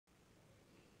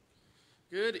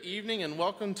Good evening and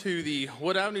welcome to the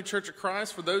Wood Avenue Church of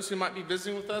Christ. For those who might be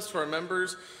visiting with us, to our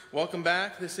members, welcome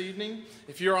back this evening.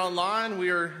 If you're online, we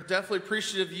are definitely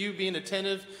appreciative of you being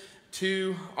attentive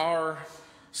to our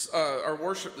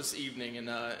worship this evening. And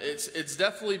it's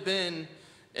definitely been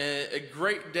a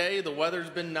great day. The weather's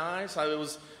been nice. I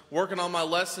was working on my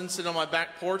lesson, sitting on my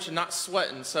back porch and not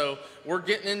sweating. So we're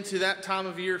getting into that time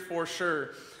of year for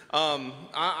sure.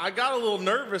 I got a little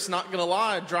nervous, not going to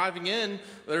lie, driving in.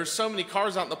 There's so many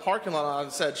cars out in the parking lot. I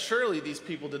said, surely these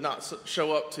people did not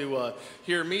show up to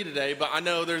hear me today. But I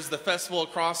know there's the festival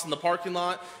across in the parking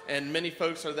lot, and many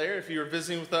folks are there. If you were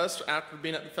visiting with us after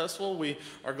being at the festival, we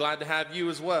are glad to have you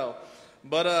as well.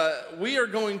 But we are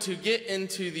going to get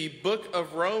into the book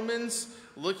of Romans,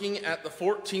 looking at the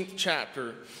 14th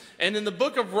chapter. And in the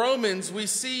book of Romans, we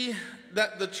see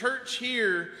that the church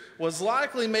here was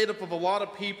likely made up of a lot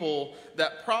of people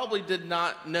that probably did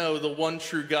not know the one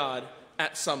true God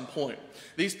at some point.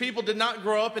 These people did not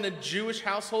grow up in a Jewish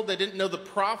household. They didn't know the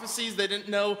prophecies. They didn't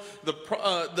know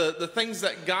the things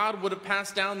that God would have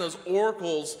passed down, those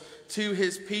oracles, to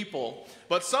his people.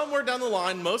 But somewhere down the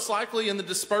line, most likely in the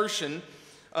dispersion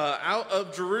out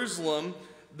of Jerusalem,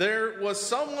 there was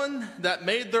someone that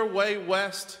made their way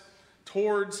west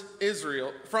towards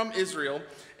Israel, from Israel,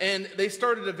 and they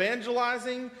started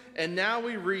evangelizing, and now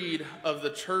we read of the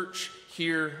church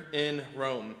here in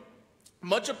Rome.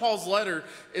 Much of Paul's letter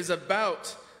is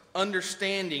about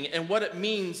understanding and what it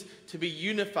means to be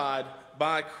unified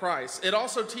by Christ. It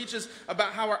also teaches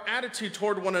about how our attitude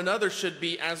toward one another should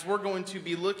be, as we're going to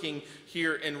be looking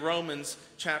here in Romans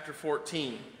chapter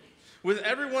 14. With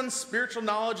everyone's spiritual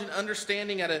knowledge and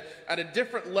understanding at a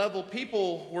different level,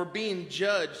 people were being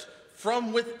judged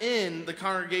from within the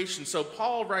congregation. So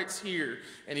Paul writes here,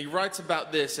 and he writes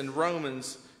about this in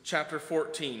Romans chapter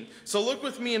 14. So look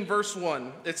with me in verse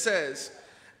 1. It says,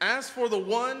 "As for the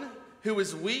one who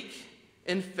is weak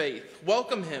in faith,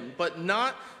 welcome him, but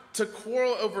not to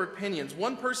quarrel over opinions.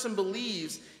 One person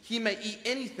believes he may eat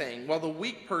anything, while the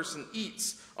weak person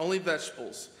eats only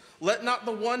vegetables. Let not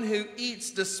the one who eats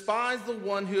despise the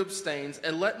one who abstains,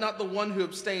 and let not the one who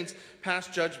abstains pass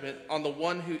judgment on the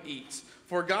one who eats.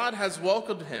 For God has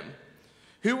welcomed him.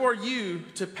 Who are you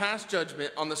to pass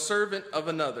judgment on the servant of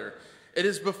another? It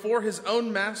is before his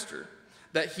own master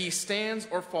that he stands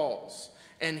or falls,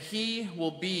 and he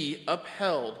will be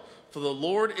upheld, for the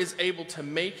Lord is able to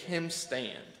make him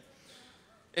stand."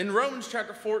 In Romans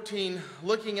chapter 14,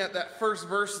 looking at that first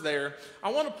verse there, I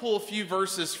want to pull a few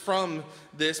verses from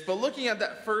this, but looking at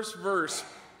that first verse,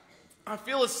 I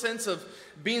feel a sense of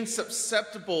being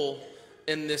susceptible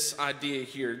in this idea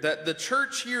here, that the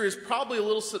church here is probably a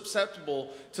little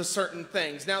susceptible to certain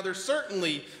things. Now, they're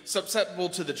certainly susceptible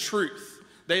to the truth.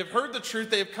 They have heard the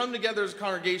truth. They have come together as a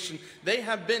congregation. They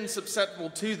have been susceptible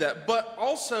to that, but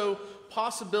also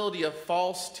possibility of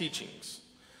false teachings.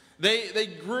 They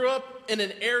grew up in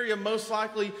an area most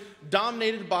likely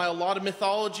dominated by a lot of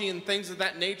mythology and things of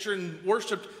that nature, and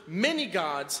worshiped many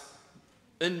gods,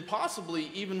 and possibly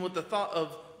even with the thought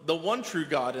of the one true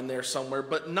God in there somewhere,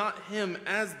 but not him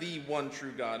as the one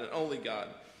true God and only God.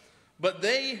 But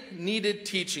they needed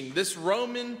teaching. This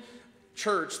Roman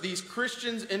church, these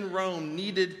Christians in Rome,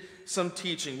 needed some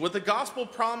teaching. With the gospel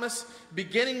promise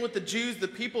beginning with the Jews, the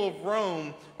people of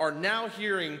Rome are now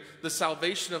hearing the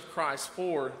salvation of Christ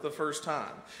for the first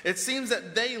time. It seems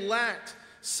that they lacked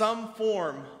some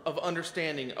form of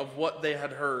understanding of what they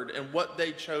had heard and what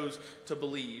they chose to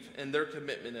believe and their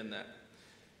commitment in that.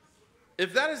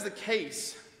 If that is the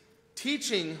case,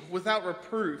 teaching without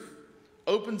reproof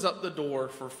opens up the door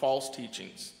for false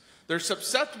teachings. They're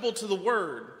susceptible to the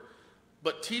word,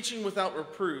 but teaching without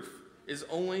reproof is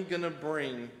only going to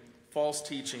bring false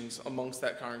teachings amongst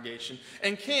that congregation,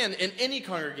 and can in any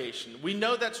congregation. We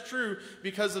know that's true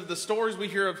because of the stories we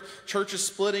hear of churches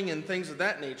splitting and things of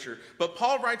that nature. But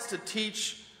Paul writes to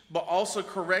teach, but also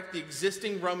correct the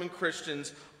existing Roman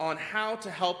Christians on how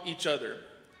to help each other.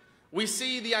 We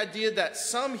see the idea that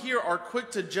some here are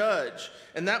quick to judge,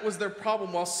 and that was their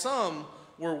problem, while some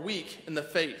were weak in the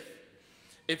faith.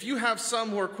 If you have some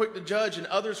who are quick to judge and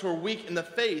others who are weak in the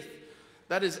faith,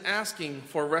 that is asking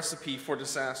for a recipe for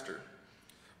disaster.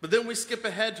 But then we skip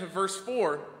ahead to verse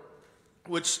 4,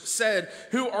 which said,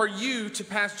 "Who are you to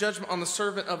pass judgment on the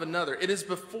servant of another? It is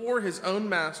before his own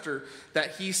master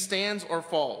that he stands or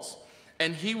falls,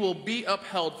 and he will be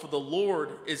upheld, for the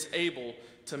Lord is able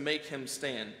to make him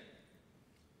stand."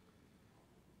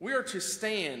 We are to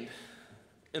stand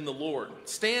in the Lord,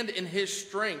 stand in his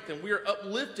strength, and we are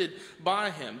uplifted by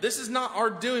him. This is not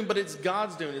our doing, but it's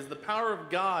God's doing. It's the power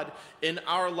of God in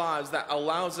our lives that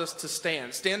allows us to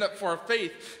stand up for our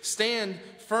faith, stand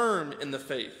firm in the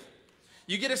faith.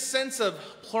 You get a sense of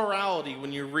plurality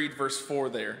when you read verse 4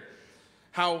 there,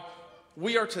 how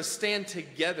we are to stand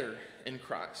together in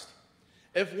Christ.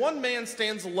 If one man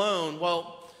stands alone,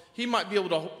 well, he might be able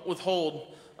to withhold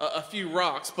a few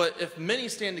rocks, but if many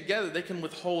stand together, they can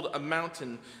withhold a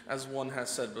mountain, as one has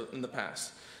said in the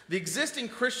past. The existing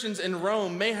Christians in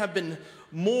Rome may have been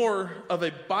more of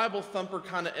a Bible thumper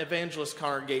kind of evangelist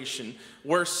congregation,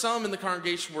 where some in the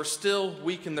congregation were still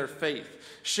weak in their faith.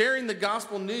 Sharing the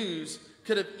gospel news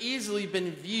could have easily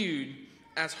been viewed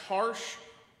as harsh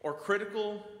or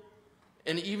critical,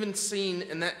 and even seen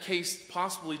in that case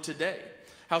possibly today.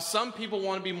 How some people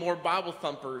want to be more Bible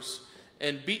thumpers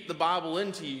and beat the Bible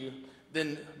into you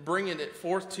than bringing it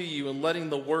forth to you and letting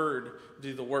the Word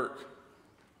do the work.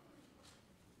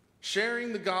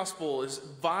 Sharing the gospel is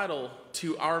vital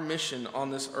to our mission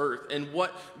on this earth and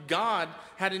what God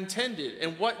had intended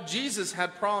and what Jesus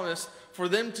had promised for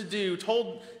them to do,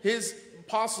 told his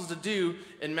apostles to do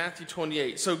in Matthew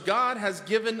 28. So God has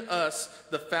given us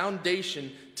the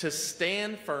foundation to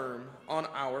stand firm on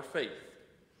our faith.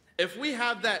 If we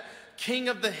have that king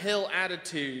of the hill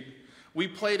attitude we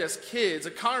played as kids,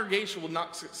 a congregation will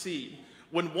not succeed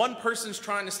when one person's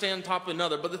trying to stand on top of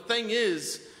another. But the thing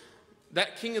is,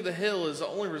 that king of the hill is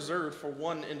only reserved for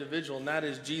one individual, and that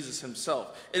is Jesus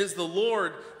himself. It is the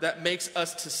Lord that makes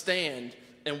us to stand,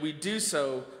 and we do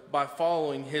so by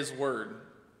following his word.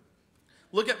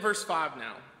 Look at verse 5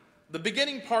 now. The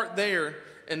beginning part there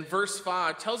in verse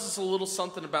 5 tells us a little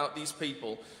something about these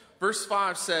people. Verse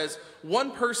 5 says,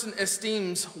 one person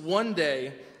esteems one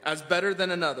day as better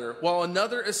than another, while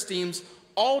another esteems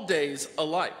all days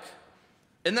alike.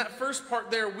 In that first part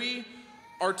there, we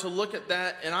are to look at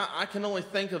that, and I can only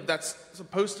think of that's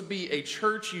supposed to be a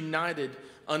church united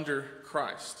under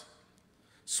Christ.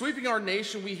 Sweeping our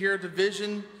nation, we hear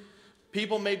division.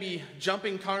 People may be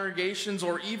jumping congregations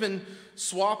or even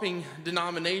swapping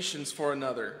denominations for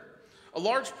another. A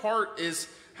large part is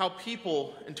how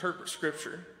people interpret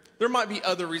Scripture. There might be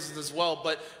other reasons as well,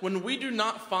 but when we do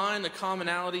not find a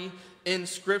commonality in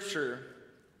Scripture,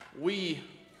 we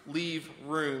leave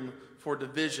room for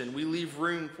division. We leave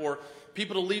room for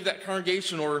people to leave that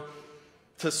congregation or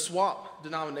to swap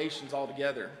denominations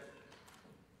altogether.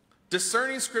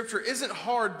 Discerning Scripture isn't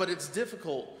hard, but it's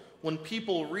difficult when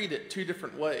people read it two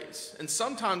different ways. And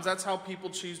sometimes that's how people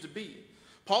choose to be.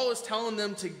 Paul is telling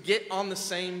them to get on the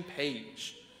same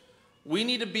page. We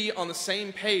need to be on the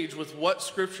same page with what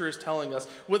Scripture is telling us,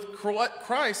 with what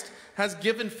Christ has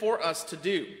given for us to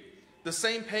do. The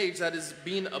same page that is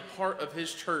being a part of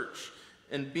his church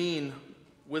and being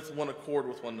with one accord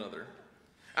with one another.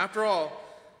 After all,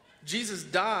 Jesus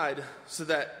died so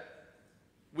that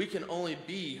we can only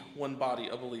be one body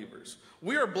of believers.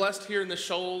 We are blessed here in the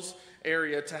Shoals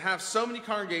area to have so many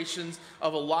congregations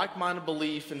of a like-minded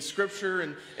belief in Scripture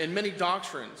and many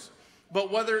doctrines.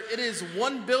 But whether it is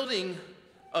one building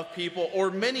of people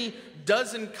or many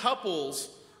dozen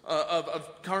couples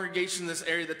of congregations in this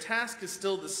area, the task is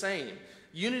still the same.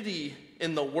 Unity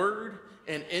in the Word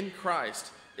and in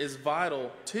Christ is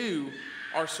vital to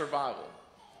our survival.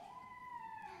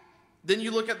 Then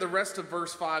you look at the rest of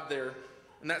verse 5 there.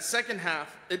 In that second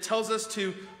half, it tells us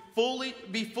to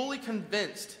be fully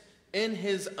convinced in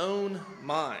his own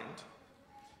mind.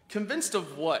 Convinced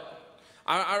of what?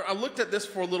 I looked at this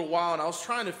for a little while, and I was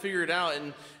trying to figure it out,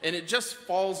 and it just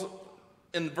falls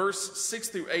in verse 6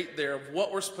 through 8 there of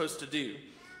what we're supposed to do.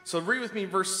 So read with me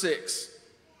verse 6.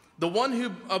 The one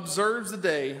who observes the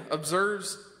day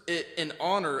observes it in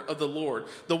honor of the Lord.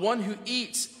 The one who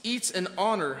eats in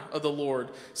honor of the Lord,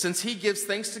 since he gives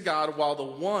thanks to God, while the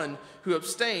one who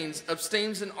abstains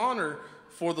in honor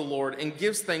for the Lord and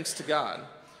gives thanks to God.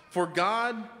 For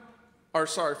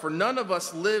none of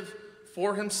us live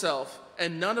for himself,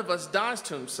 and none of us dies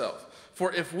to himself.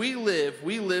 For if we live,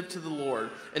 we live to the Lord,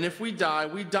 and if we die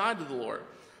to the Lord.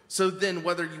 So then,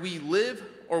 whether we live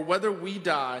or whether we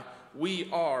die, we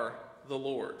are the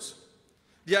Lord's.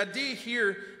 The idea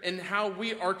here in how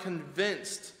we are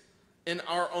convinced in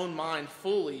our own mind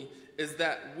fully is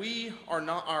that we are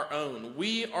not our own.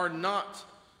 We are not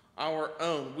our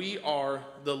own. We are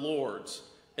the Lord's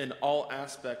in all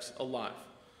aspects of life.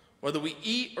 Whether we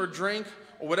eat or drink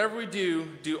or whatever we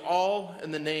do all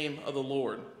in the name of the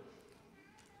Lord.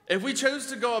 If we chose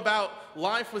to go about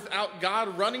life without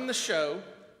God running the show,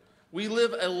 we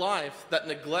live a life that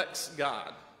neglects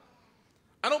God.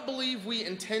 I don't believe we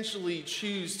intentionally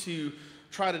choose to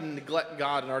try to neglect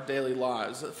God in our daily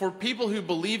lives. For people who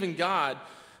believe in God,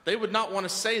 they would not want to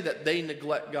say that they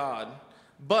neglect God.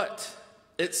 But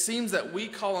it seems that we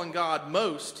call on God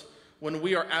most when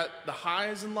we are at the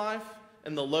highs in life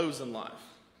and the lows in life.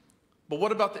 But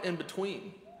what about the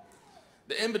in-between?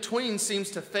 The in-between seems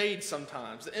to fade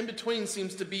sometimes. The in-between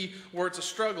seems to be where it's a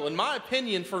struggle. In my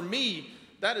opinion, for me,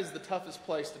 that is the toughest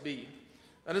place to be.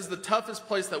 That is the toughest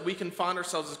place that we can find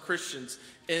ourselves as Christians,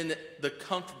 in the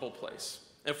comfortable place.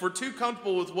 If we're too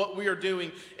comfortable with what we are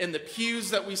doing in the pews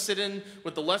that we sit in,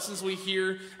 with the lessons we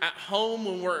hear, at home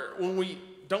when we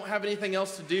don't have anything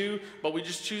else to do, but we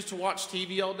just choose to watch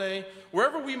TV all day,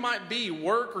 wherever we might be,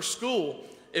 work or school,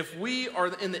 if we are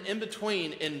in the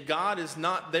in-between and God is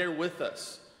not there with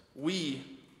us, we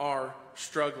are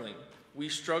struggling. We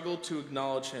struggle to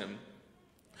acknowledge him.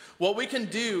 What we can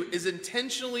do is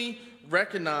intentionally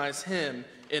recognize him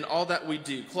in all that we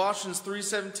do. Colossians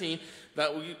 3:17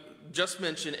 that we just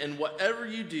mentioned, and whatever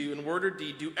you do in word or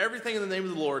deed, do everything in the name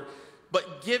of the Lord,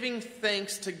 but giving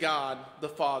thanks to God the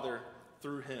Father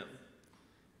through him.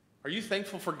 Are you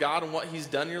thankful for God and what he's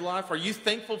done in your life? Are you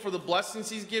thankful for the blessings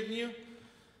he's given you?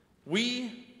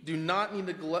 We do not need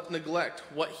to neglect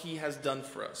what he has done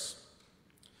for us.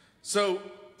 So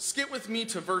skip with me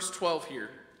to verse 12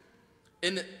 here.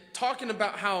 In talking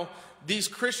about how these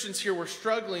Christians here were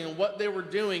struggling and what they were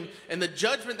doing and the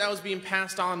judgment that was being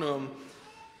passed on to them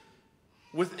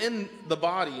within the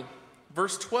body,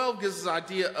 verse 12 gives us an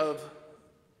idea of,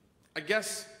 I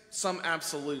guess, some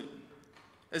absolute.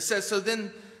 It says, so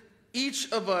then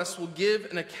each of us will give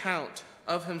an account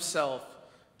of himself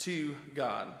to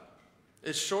God.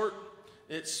 It's short,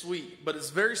 it's sweet, but it's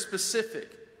very specific.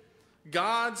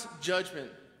 God's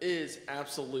judgment is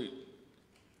absolute.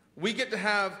 We get to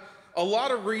have a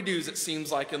lot of redos, it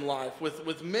seems like, in life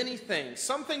with many things.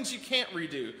 Some things you can't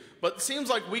redo, but it seems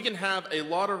like we can have a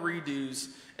lot of redos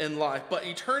in life. But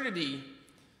eternity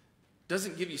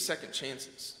doesn't give you second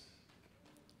chances.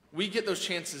 We get those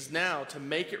chances now to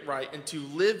make it right and to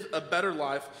live a better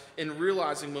life in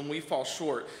realizing when we fall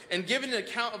short. And giving an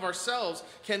account of ourselves,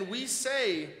 can we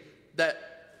say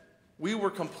that we were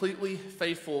completely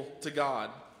faithful to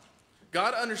God?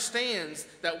 God understands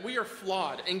that we are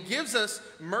flawed and gives us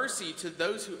mercy to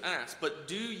those who ask. But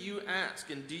do you ask?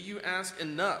 And do you ask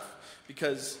enough?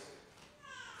 Because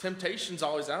temptation's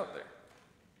always out there.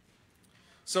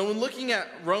 So when looking at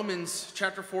Romans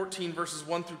chapter 14, verses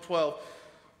 1 through 12,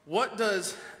 what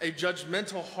does a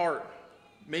judgmental heart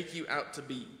make you out to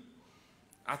be?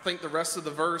 I think the rest of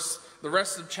the verse, the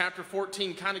rest of chapter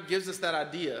 14 kind of gives us that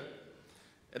idea.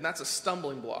 And that's a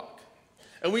stumbling block.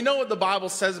 And we know what the Bible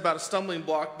says about a stumbling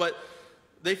block, but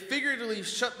they figuratively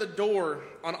shut the door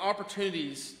on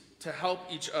opportunities to help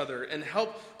each other and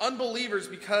help unbelievers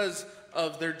because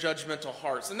of their judgmental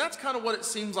hearts. And that's kind of what it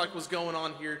seems like was going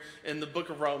on here in the book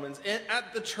of Romans and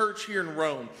at the church here in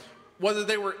Rome. Whether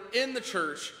they were in the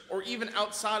church or even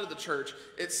outside of the church,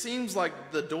 it seems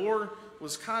like the door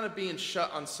was kind of being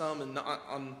shut on some and not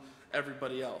on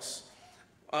everybody else.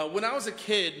 When I was a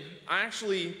kid, I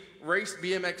actually raced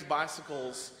BMX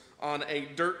bicycles on a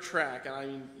dirt track. And I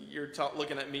mean, you're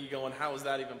looking at me going, how is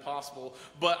that even possible?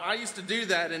 But I used to do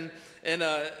that, and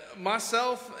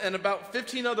myself and about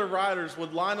 15 other riders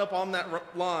would line up on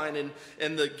that line,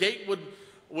 and the gate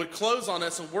would close on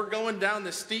us, and we're going down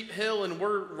this steep hill, and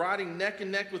we're riding neck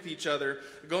and neck with each other,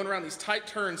 going around these tight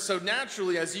turns. So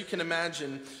naturally, as you can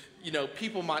imagine, you know,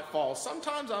 people might fall.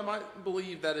 Sometimes I might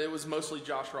believe that it was mostly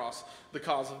Josh Ross, the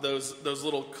cause of those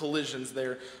little collisions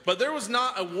there. But there was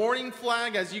not a warning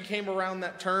flag as you came around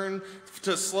that turn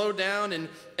to slow down,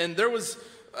 and there was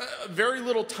very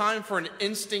little time for an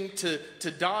instinct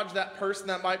to dodge that person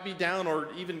that might be down or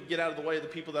even get out of the way of the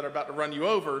people that are about to run you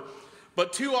over.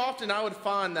 But too often I would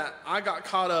find that I got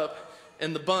caught up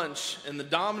in the bunch and the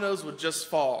dominoes would just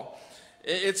fall.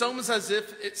 It's almost as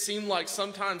if it seemed like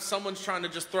sometimes someone's trying to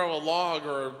just throw a log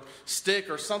or a stick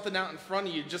or something out in front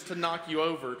of you just to knock you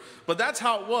over. But that's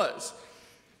how it was.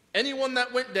 Anyone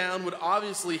that went down would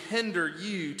obviously hinder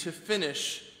you to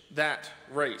finish that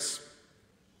race.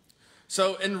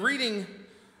 So in reading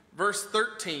verse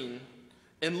 13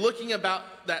 and looking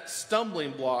about that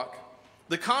stumbling block,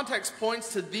 the context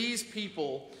points to these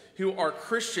people who are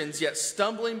Christians yet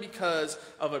stumbling because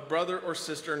of a brother or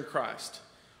sister in Christ.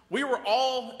 We were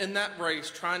all in that race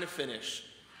trying to finish,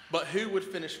 but who would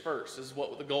finish first is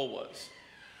what the goal was.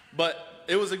 But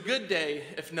it was a good day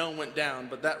if no one went down,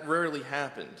 but that rarely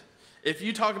happened. If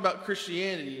you talk about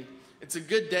Christianity, it's a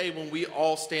good day when we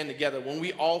all stand together, when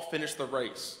we all finish the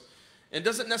race. And it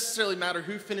doesn't necessarily matter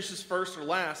who finishes first or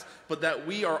last, but that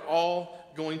we are all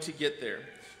going to get there.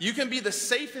 You can be the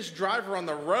safest driver on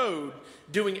the road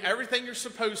doing everything you're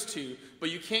supposed to,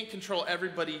 but you can't control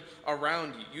everybody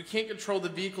around you. You can't control the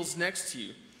vehicles next to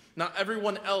you. Not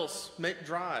everyone else may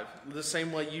drive the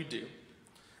same way you do.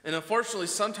 And unfortunately,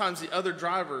 sometimes the other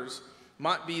drivers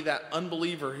might be that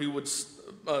unbeliever who would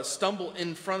stumble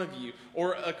in front of you,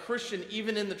 or a Christian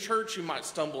even in the church who might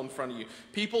stumble in front of you.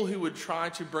 People who would try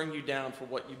to bring you down for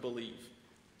what you believe.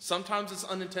 Sometimes it's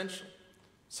unintentional.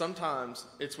 Sometimes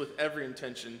it's with every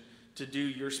intention to do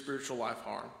your spiritual life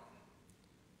harm.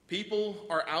 People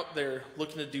are out there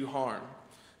looking to do harm,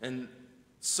 and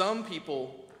some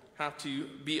people have to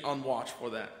be on watch for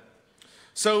that.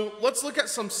 So let's look at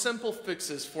some simple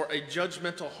fixes for a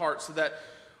judgmental heart so that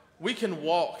we can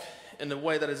walk in a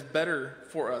way that is better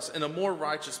for us, in a more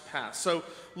righteous path. So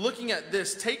looking at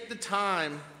this, take the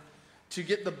time to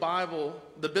get the Bible,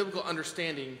 the biblical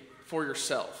understanding for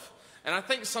yourself. And I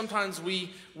think sometimes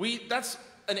we that's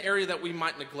an area that we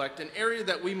might neglect, an area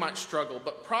that we might struggle.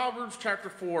 But Proverbs chapter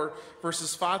 4,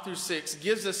 verses 5 through 6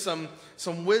 gives us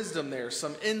some wisdom there,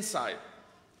 some insight.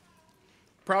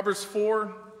 Proverbs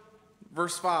 4,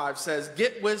 verse 5 says,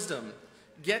 "Get wisdom,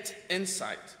 get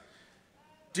insight.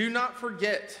 Do not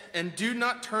forget and do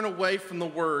not turn away from the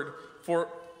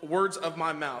words of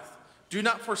my mouth. Do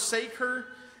not forsake her,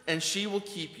 and she will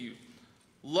keep you.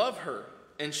 Love her,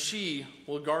 and she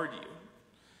will guard you."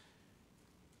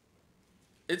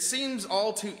 It seems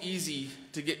all too easy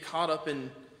to get caught up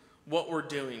in what we're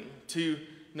doing, to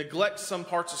neglect some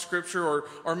parts of Scripture,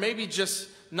 or maybe just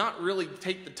not really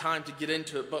take the time to get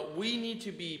into it. But we need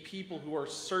to be people who are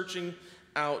searching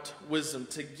out wisdom,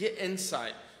 to get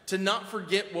insight, to not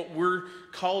forget what we're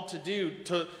called to do,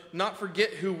 to not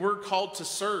forget who we're called to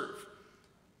serve,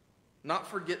 not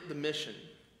forget the mission.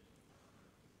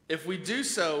 If we do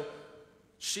so,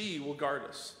 she will guard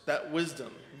us. That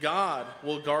wisdom, God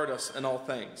will guard us in all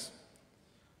things.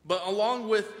 But along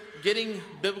with getting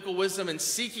biblical wisdom and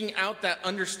seeking out that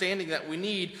understanding that we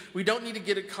need, we don't need to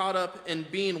get it caught up in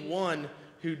being one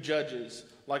who judges,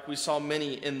 like we saw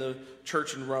many in the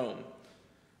church in Rome.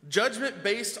 Judgment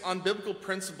based on biblical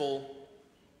principle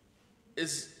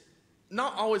is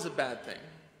not always a bad thing.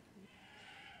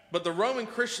 But the Roman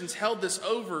Christians held this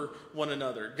over one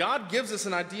another. God gives us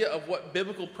an idea of what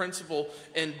biblical principle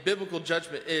and biblical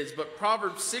judgment is. But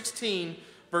Proverbs 16,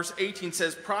 verse 18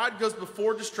 says, "Pride goes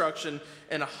before destruction,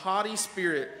 and a haughty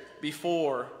spirit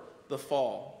before the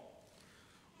fall."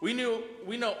 We know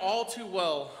all too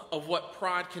well of what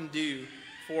pride can do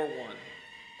for one.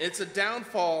 It's a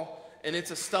downfall, and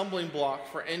it's a stumbling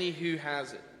block for any who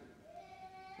has it.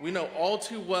 We know all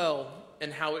too well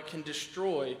and how it can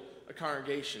destroy a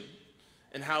congregation,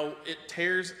 and how it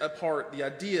tears apart the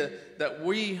idea that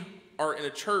we are in a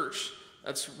church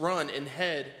that's run and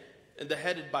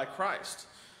headed by Christ.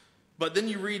 But then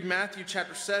you read Matthew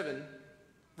chapter 7,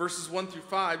 verses 1 through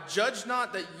 5, "Judge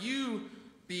not that you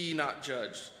be not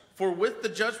judged. For with the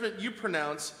judgment you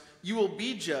pronounce, you will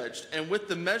be judged, and with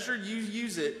the measure you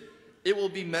use it, it will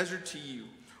be measured to you.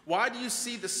 Why do you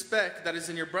see the speck that is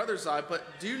in your brother's eye,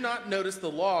 but do not notice the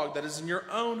log that is in your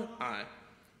own eye?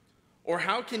 Or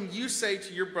how can you say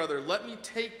to your brother, 'Let me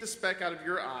take the speck out of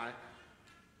your eye,'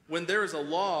 when there is a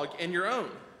log in your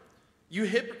own? You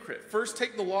hypocrite, first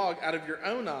take the log out of your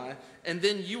own eye, and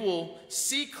then you will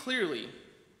see clearly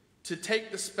to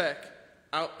take the speck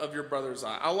out of your brother's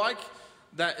eye." I like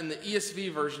that in the ESV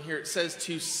version here, it says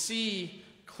to see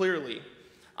clearly.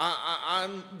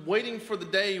 I'm waiting for the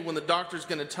day when the doctor's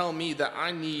going to tell me that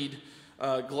I need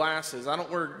glasses. I don't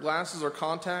wear glasses or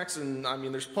contacts, and I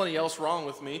mean, there's plenty else wrong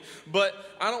with me, but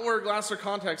I don't wear glasses or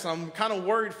contacts. I'm kind of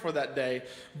worried for that day.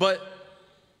 But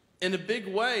in a big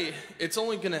way, it's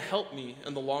only going to help me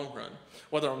in the long run.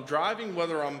 Whether I'm driving,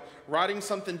 whether I'm writing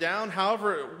something down,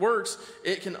 however it works,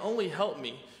 it can only help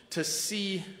me to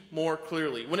see more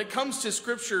clearly. When it comes to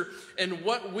Scripture and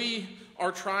what we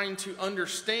are trying to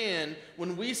understand,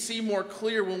 when we see more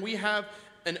clear, when we have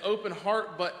an open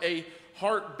heart, but a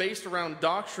heart based around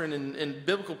doctrine and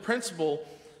biblical principle,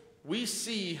 we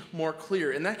see more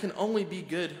clear, and that can only be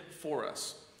good for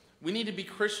us. We need to be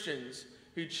Christians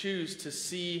who choose to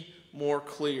see more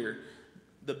clear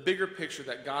the bigger picture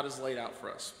that God has laid out for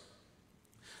us.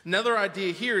 Another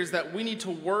idea here is that we need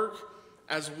to work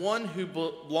as one who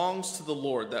belongs to the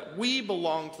Lord, that we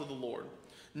belong to the Lord.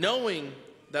 Knowing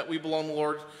that we belong to the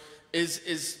Lord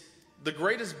is the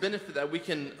greatest benefit that we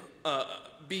can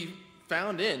be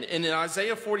found in. And in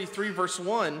Isaiah 43, verse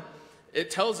 1,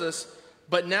 it tells us,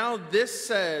 "But now this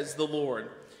says the Lord,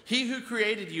 He who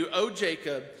created you, O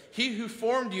Jacob, He who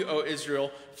formed you, O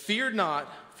Israel, fear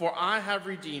not, for I have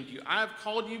redeemed you. I have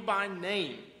called you by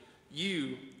name.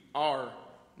 You are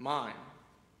mine."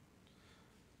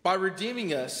 By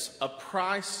redeeming us, a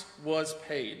price was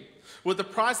paid. With the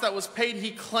price that was paid,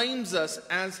 He claims us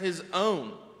as His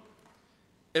own.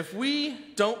 If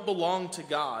we don't belong to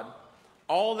God,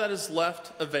 all that is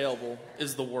left available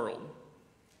is the world.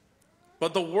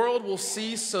 But the world will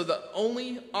cease, so the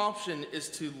only option is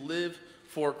to live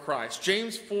for Christ.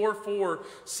 James 4:4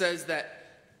 says that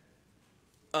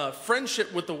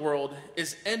friendship with the world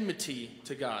is enmity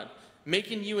to God,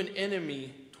 making you an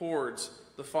enemy towards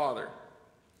the Father.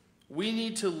 We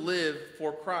need to live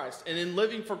for Christ. And in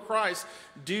living for Christ,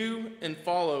 do and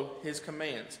follow his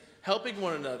commands, helping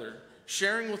one another,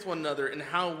 sharing with one another, and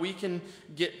how we can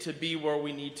get to be where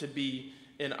we need to be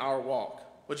in our walk.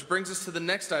 Which brings us to the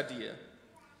next idea.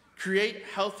 Create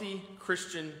healthy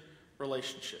Christian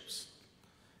relationships.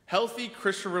 Healthy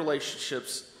Christian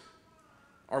relationships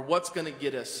are what's going to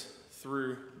get us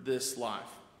through this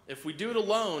life. If we do it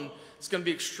alone, it's going to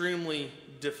be extremely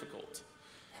difficult.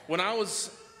 When I was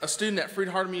a student at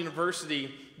Freed-Hardeman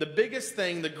University, the biggest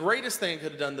thing, the greatest thing I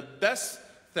could have done, the best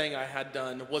thing I had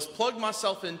done was plug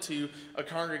myself into a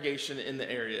congregation in the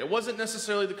area. It wasn't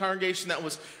necessarily the congregation that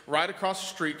was right across the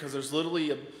street, because there's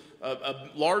literally a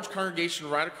large congregation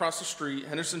right across the street,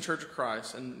 Henderson Church of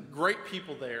Christ, and great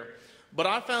people there. But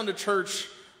I found a church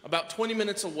about 20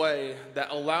 minutes away that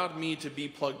allowed me to be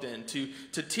plugged in,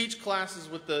 to teach classes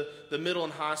with the middle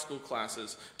and high school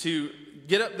classes, to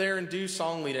get up there and do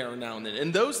song lead every now and then.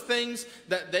 And those things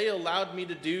that they allowed me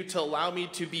to do to allow me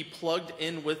to be plugged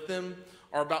in with them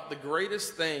are about the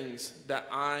greatest things that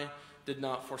I did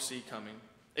not foresee coming.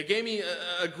 It gave me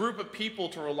a group of people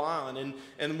to rely on.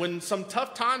 And when some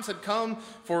tough times had come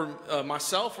for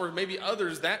myself or maybe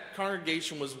others, that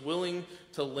congregation was willing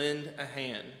to lend a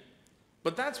hand.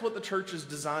 But that's what the church is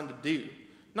designed to do.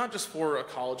 Not just for a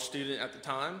college student at the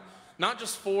time, not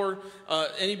just for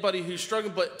anybody who's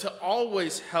struggling, but to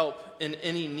always help in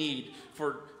any need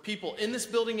for people in this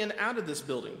building and out of this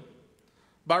building.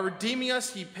 By redeeming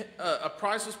us, a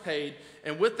price was paid,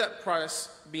 and with that price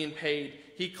being paid,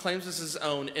 he claims us as his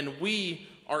own, and we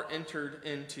are entered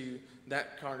into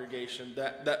that congregation,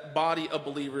 that body of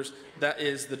believers that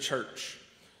is the church.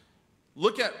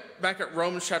 Look back at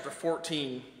Romans chapter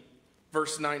 14,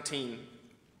 verse 19.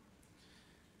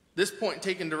 This point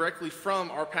taken directly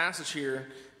from our passage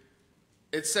here.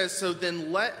 It says, "So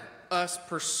then let us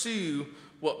pursue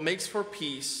what makes for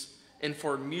peace and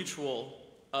for mutual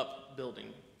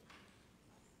upbuilding."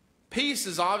 Peace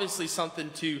is obviously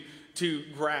something to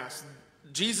grasp.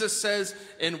 Jesus says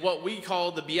in what we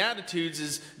call the Beatitudes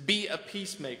is be a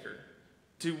peacemaker.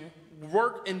 To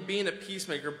work in being a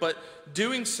peacemaker, but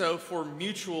doing so for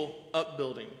mutual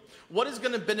upbuilding. What is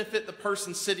going to benefit the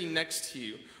person sitting next to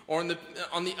you or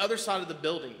on the other side of the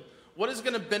building? What is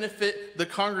going to benefit the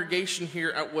congregation here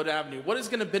at Wood Avenue? What is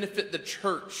going to benefit the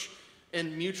church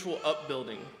in mutual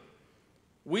upbuilding?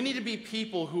 We need to be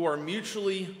people who are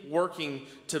mutually working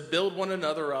to build one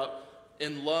another up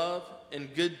in love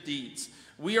and good deeds.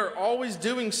 We are always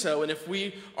doing so, and if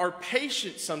we are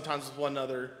patient sometimes with one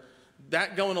another,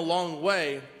 that going a long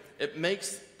way, it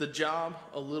makes the job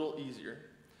a little easier.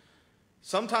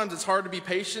 Sometimes it's hard to be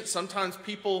patient. Sometimes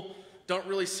people don't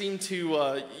really seem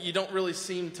to, you don't really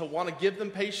seem to want to give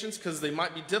them patience because they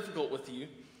might be difficult with you.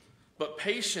 But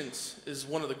patience is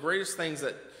one of the greatest things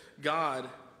that God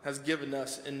has given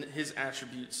us in his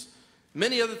attributes.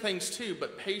 Many other things too,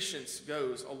 but patience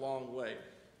goes a long way.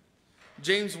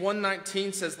 James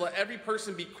 1:19 says, "Let every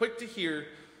person be quick to hear,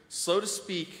 slow to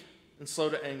speak, and slow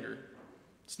to anger."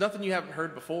 It's nothing you haven't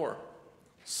heard before.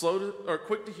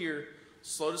 Quick to hear,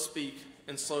 slow to speak,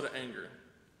 and slow to anger.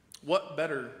 What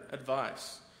better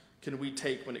advice can we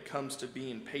take when it comes to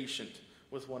being patient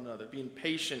with one another, being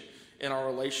patient in our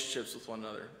relationships with one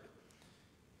another?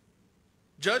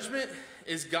 Judgment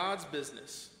is God's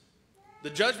business. The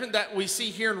judgment that we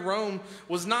see here in Rome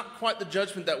was not quite the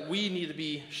judgment that we need to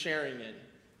be sharing in.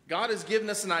 God has given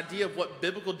us an idea of what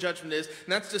biblical judgment is, and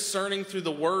that's discerning through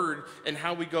the word and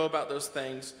how we go about those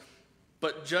things.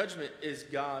 But judgment is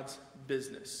God's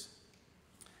business.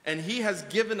 And he has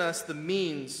given us the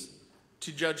means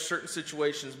to judge certain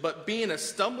situations, but being a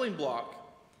stumbling block,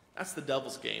 that's the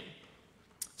devil's game.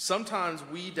 Sometimes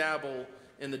we dabble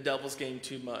in the devil's game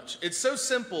too much. It's so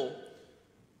simple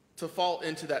to fall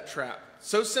into that trap.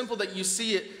 So simple that you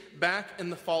see it back in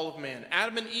the fall of man.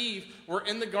 Adam and Eve were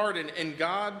in the garden, and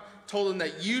God told them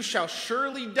that you shall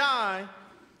surely die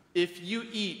if you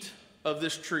eat of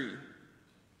this tree.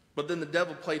 But then the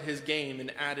devil played his game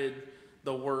and added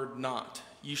the word not.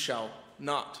 You shall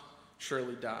not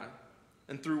surely die.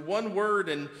 And through one word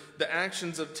and the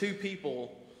actions of two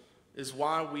people is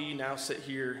why we now sit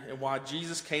here and why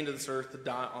Jesus came to this earth to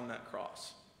die on that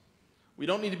cross. We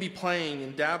don't need to be playing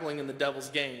and dabbling in the devil's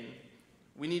game.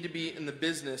 We need to be in the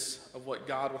business of what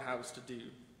God would have us to do.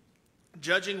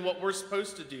 Judging what we're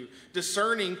supposed to do.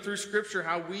 Discerning through Scripture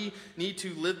how we need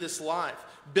to live this life.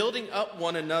 Building up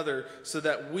one another so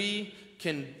that we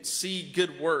can see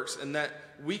good works and that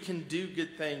we can do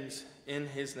good things in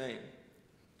his name.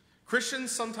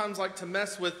 Christians sometimes like to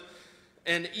mess with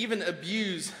and even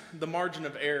abuse the margin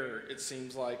of error, it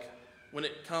seems like, when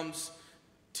it comes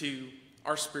to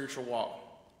our spiritual walk.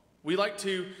 We like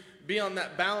to be on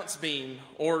that balance beam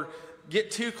or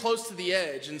get too close to the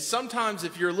edge. And sometimes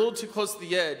if you're a little too close to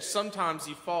the edge, sometimes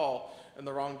you fall in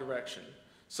the wrong direction.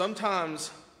 Sometimes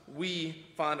we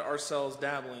find ourselves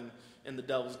dabbling in the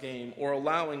devil's game or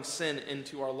allowing sin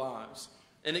into our lives.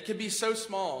 And it can be so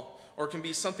small or it can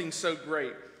be something so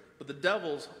great, but the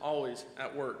devil's always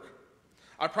at work.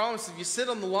 I promise if you sit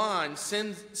on the line,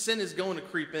 sin is going to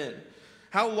creep in.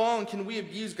 How long can we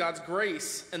abuse God's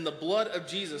grace and the blood of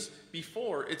Jesus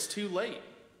before it's too late?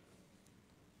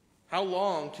 How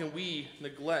long can we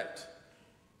neglect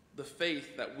the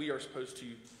faith that we are supposed to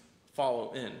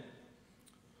follow in?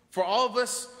 For all of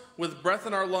us with breath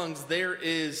in our lungs, there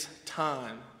is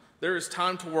time. There is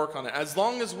time to work on it. As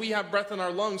long as we have breath in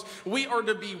our lungs, we are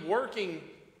to be working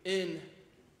in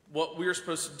what we're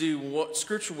supposed to do, what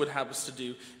Scripture would have us to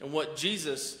do, and what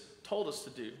Jesus told us to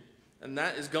do. And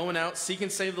that is going out, seek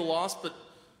and save the lost, but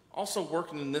also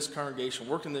working in this congregation,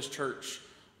 working in this church,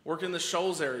 working in the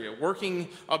Shoals area, working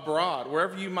abroad,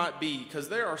 wherever you might be, because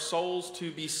there are souls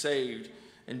to be saved.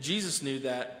 And Jesus knew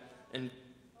that and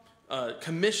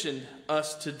commissioned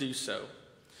us to do so.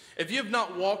 If you have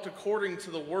not walked according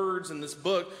to the words in this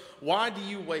book, why do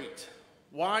you wait?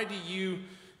 Why do you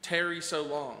tarry so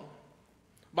long?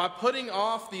 By putting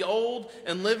off the old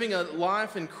and living a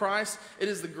life in Christ, it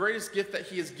is the greatest gift that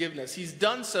he has given us. He's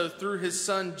done so through his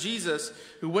son, Jesus,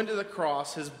 who went to the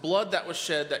cross, his blood that was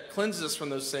shed that cleanses us from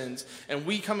those sins, and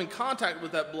we come in contact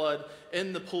with that blood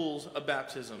in the pools of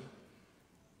baptism.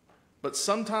 But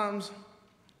sometimes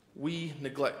we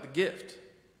neglect the gift.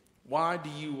 Why do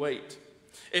you wait?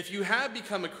 If you have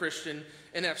become a Christian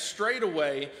and have strayed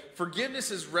away,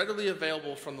 forgiveness is readily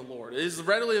available from the Lord. It is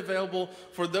readily available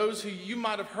for those who you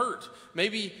might have hurt.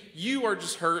 Maybe you are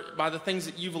just hurt by the things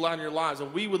that you've allowed in your lives,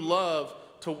 and we would love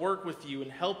to work with you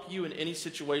and help you in any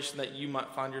situation that you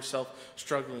might find yourself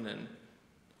struggling in.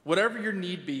 Whatever your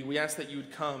need be, we ask that you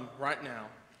would come right now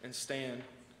and stand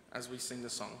as we sing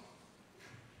this song.